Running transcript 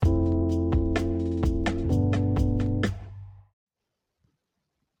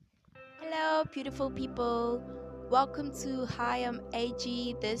beautiful people. Welcome to Hi, I'm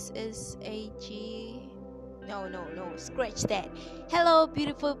AG. This is AG. No, scratch that. Hello,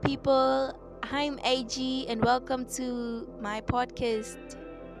 beautiful people. I'm AG, and welcome to my podcast.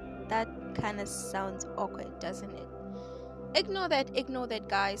 That kind of sounds awkward, doesn't it? Ignore that,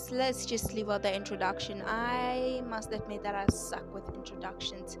 guys. Let's just leave out the introduction. I must admit that I suck with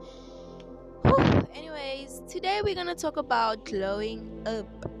introductions. Whew. Anyways, today we're gonna talk about glowing up.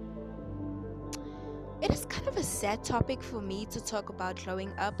 It is kind of a sad topic for me to talk about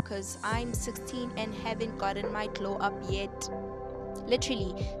glowing up because I'm 16 and haven't gotten my glow up yet.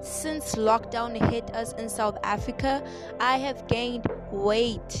 Literally, since lockdown hit us in South Africa, I have gained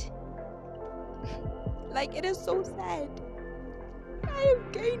weight. Like, it is so sad. I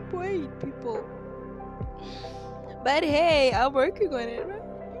have gained weight, people. But hey, I'm working on it, right?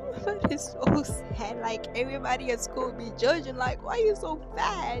 But it's so sad. Like, everybody at school be judging, like, why are you so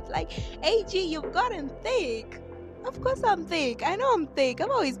fat? Like, AG, you've gotten thick. Of course I'm thick. I know I'm thick. I've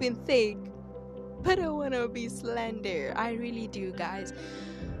always been thick. But I want to be slender. I really do, guys.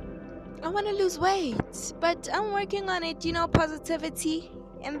 I want to lose weight. But I'm working on it, positivity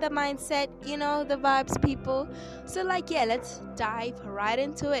and the mindset, the vibes, people. So, let's dive right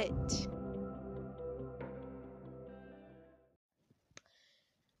into it.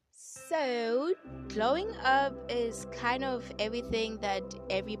 So, glowing up is kind of everything that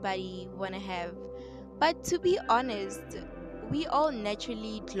everybody want to have. But to be honest, we all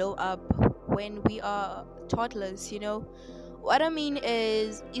naturally glow up when we are toddlers, What I mean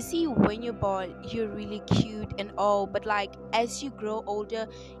is, you see, when you're born, you're really cute and all, but as you grow older,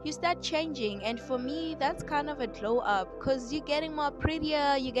 you start changing. And for me, that's kind of a glow up because you're getting more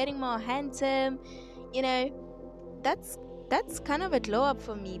prettier, you're getting more handsome, that's kind of a glow up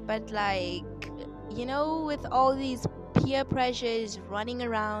for me. But with all these peer pressures running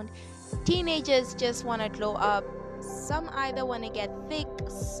around, teenagers just want to glow up. Some either want to get thick,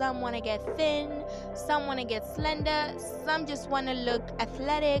 some want to get thin, some want to get slender, some just want to look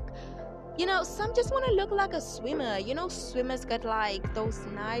athletic, some just want to look like a swimmer. Swimmers got those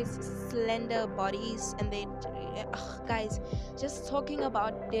nice slender bodies, and they guys, just talking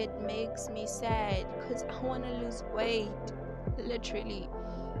about it makes me sad because I want to lose weight, literally.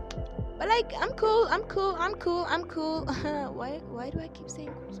 But I'm cool. Why do I keep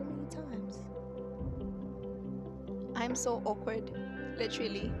saying cool so many times? I'm so awkward,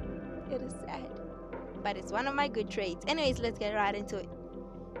 literally. It is sad, but it's one of my good traits. Anyways, let's get right into it.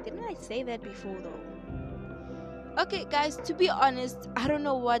 Didn't I say that before though? Okay, guys, to be honest, I don't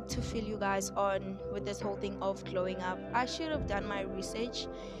know what to fill you guys on with this whole thing of glowing up. I should have done my research.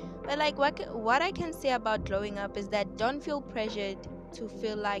 But what I can say about glowing up is that don't feel pressured to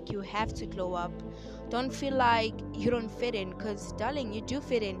feel like you have to glow up. Don't feel like you don't fit in, because darling, you do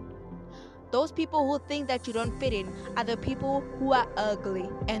fit in. Those people who think that you don't fit in are the people who are ugly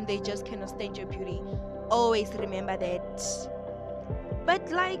and they just cannot stand your beauty. Always remember that.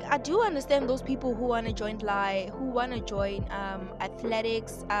 But I do understand those people who want to join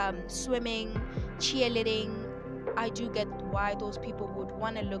athletics, swimming, cheerleading. I do get why those people would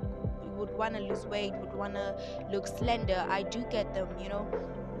want to lose weight, would want to look slender. I do get them,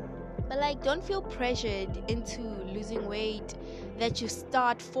 But don't feel pressured into losing weight, that you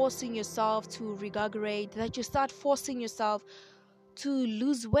start forcing yourself to regurgitate, that you start forcing yourself to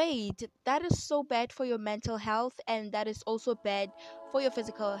lose weight. That is so bad for your mental health, and that is also bad for your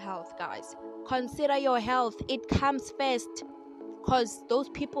physical health, guys. Consider your health. It comes first, because those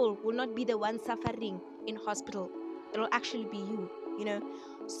people will not be the ones suffering in hospital. It'll actually be you,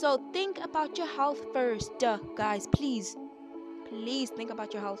 So think about your health first, guys. Please think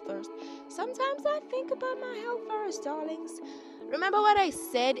about your health first. Sometimes I think about my health first, darlings. Remember what I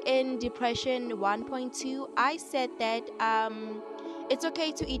said in Depression 1.2? I said that it's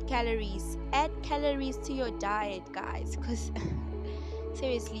okay to eat calories. Add calories to your diet, guys, because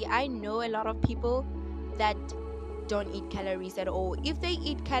seriously, I know a lot of people that don't eat calories at all. If they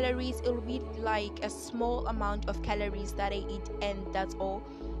eat calories, it will be a small amount of calories that they eat, and that's all.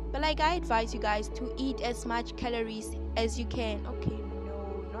 But I advise you guys to eat as much calories as you can. Okay,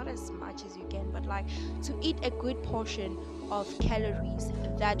 no, not as much as you can, but to eat a good portion of calories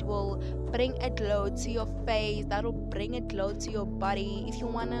that will bring a glow to your face, that will bring a glow to your body. If you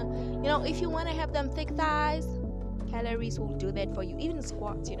wanna have them thick thighs, calories will do that for you. Even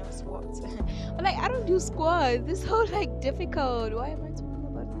squats, squats. But I don't do squats. This whole difficult. Why am I talking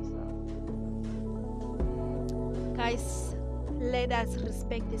about myself? Guys, let us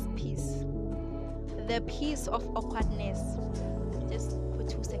respect this peace. The peace of awkwardness. Just for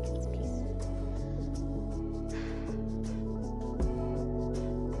 2 seconds, please.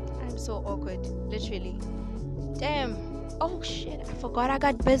 I'm so awkward, literally. Damn. Oh shit, I forgot I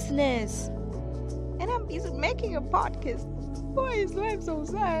got business. And I'm busy making a podcast. Why is life so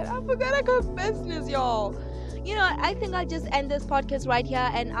sad? I forgot I got business, y'all. You know, I think I'll just end this podcast right here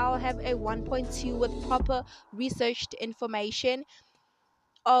and I'll have a 1.2 with proper researched information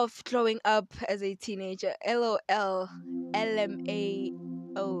of growing up as a teenager. LOL.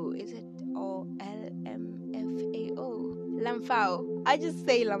 LMAO. Is it or LMFAO? Lamfao. I just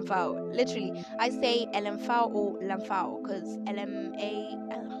say Lamfao. Literally. I say Lamfao or Lamfao because LMA.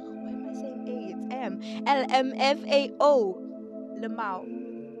 Why am I saying A? It's M. LMFAO. Lamau.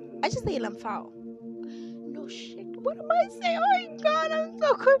 I just say Lamfao. No shit. What am I saying? Oh my god, I'm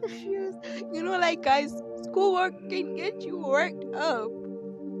so confused. You know, like, guys, schoolwork can get you worked up.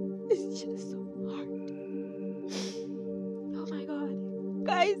 It's just so hard. Oh my god.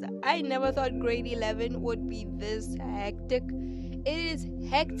 Guys, I never thought grade 11 would be this hectic. It is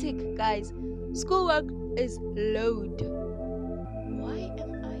hectic, guys. Schoolwork is load. Why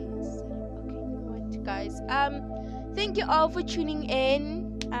am I okay, you know what, guys? Thank you all for tuning in.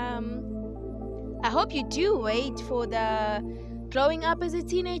 I hope you do wait for the growing up as a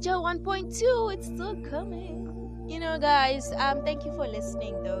teenager 1.2. It's still coming. You know, guys, thank you for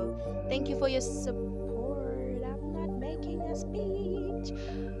listening though. Thank you for your support.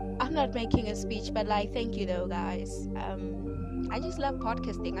 I'm not making a speech, but like, thank you though, guys. I just love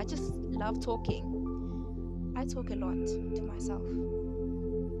podcasting. I just love talking. I talk a lot to myself,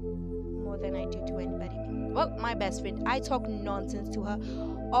 more than I do to anybody. Well, my best friend, I talk nonsense to her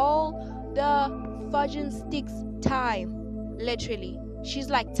all the fudging sticks time. Literally, she's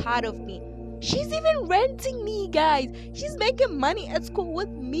like tired of me. She's even renting me, guys. She's making money at school with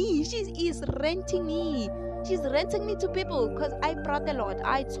me. She is renting me. She's renting me to people because I brought a lot.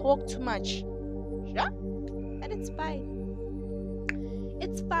 I talk too much. Yeah, but it's fine.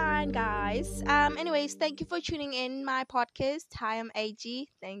 It's fine, guys. Anyways, thank you for tuning in my podcast. Hi, I'm AG.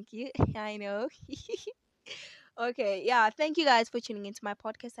 Thank you. I know. Okay, yeah. Thank you guys for tuning into my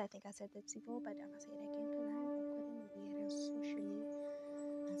podcast. I think I said that before, but I'm gonna say it again because I'm awkward and weird and socially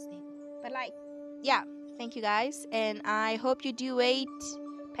unstable. But like, yeah. Thank you guys, and I hope you do wait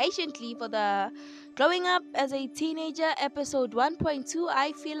patiently for the growing up as a teenager episode 1.2.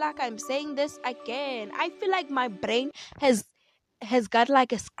 I feel like I'm saying this again. I feel like my brain has got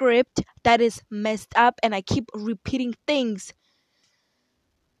like a script that is messed up and I keep repeating things.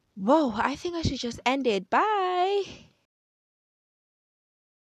 Whoa, I think I should just end it. Bye.